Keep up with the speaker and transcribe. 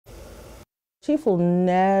Chief will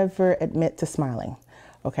never admit to smiling.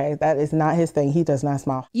 Okay, that is not his thing. He does not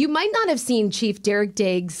smile. You might not have seen Chief Derek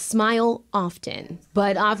Diggs smile often,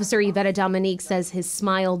 but Officer Yvetta Dominique says his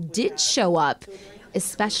smile did show up,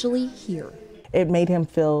 especially here. It made him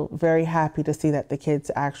feel very happy to see that the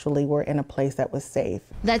kids actually were in a place that was safe.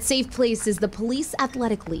 That safe place is the Police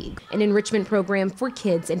Athletic League, an enrichment program for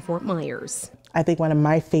kids in Fort Myers. I think one of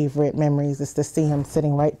my favorite memories is to see him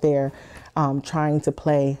sitting right there trying to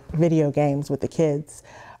play video games with the kids.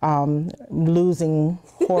 Losing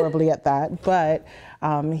horribly at that, but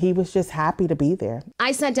he was just happy to be there.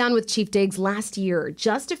 I sat down with Chief Diggs last year,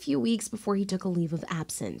 just a few weeks before he took a leave of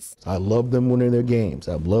absence. I love them winning their games.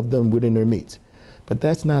 I've loved them winning their meets. But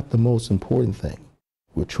that's not the most important thing.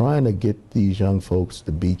 We're trying to get these young folks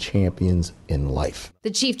to be champions in life.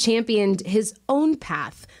 The chief championed his own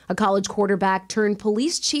path, a college quarterback turned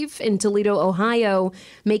police chief in Toledo, Ohio,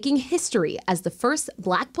 making history as the first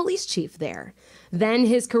black police chief there. Then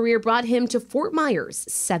his career brought him to Fort Myers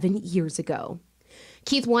 7 years ago.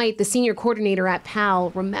 Keith White, the senior coordinator at PAL,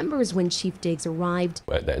 remembers when Chief Diggs arrived.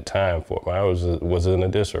 At that time, Fort Myers was in a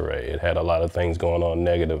disarray. It had a lot of things going on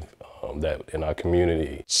negative that in our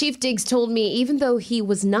community. Chief Diggs told me even though he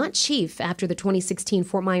was not chief after the 2016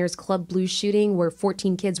 Fort Myers Club Blue shooting where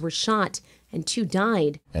 14 kids were shot and 2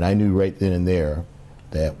 died. And I knew right then and there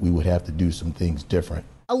that we would have to do some things different.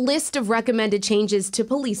 A list of recommended changes to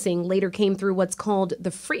policing later came through what's called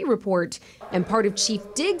the Free Report, and part of Chief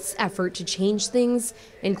Diggs' effort to change things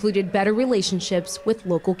included better relationships with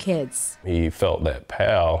local kids. He felt that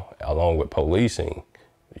PAL, along with policing,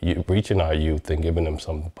 reaching our youth and giving them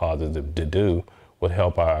something positive to do would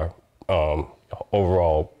help our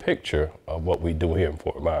overall picture of what we do here in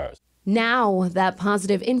Fort Myers. Now that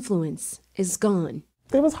positive influence is gone.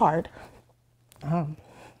 It was hard.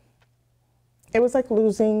 It was like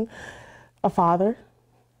losing a father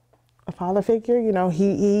figure. You know,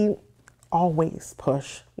 he always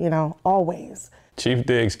pushed, you know, always. Chief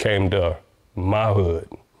Diggs came to my hood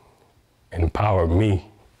and empowered me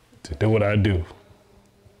to do what I do.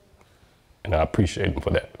 And I appreciate him for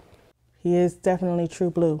that. He is definitely true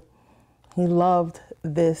blue. He loved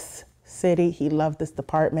this city, he loved this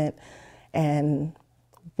department, and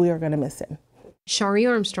we are going to miss him. Shari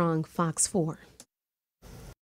Armstrong, Fox 4.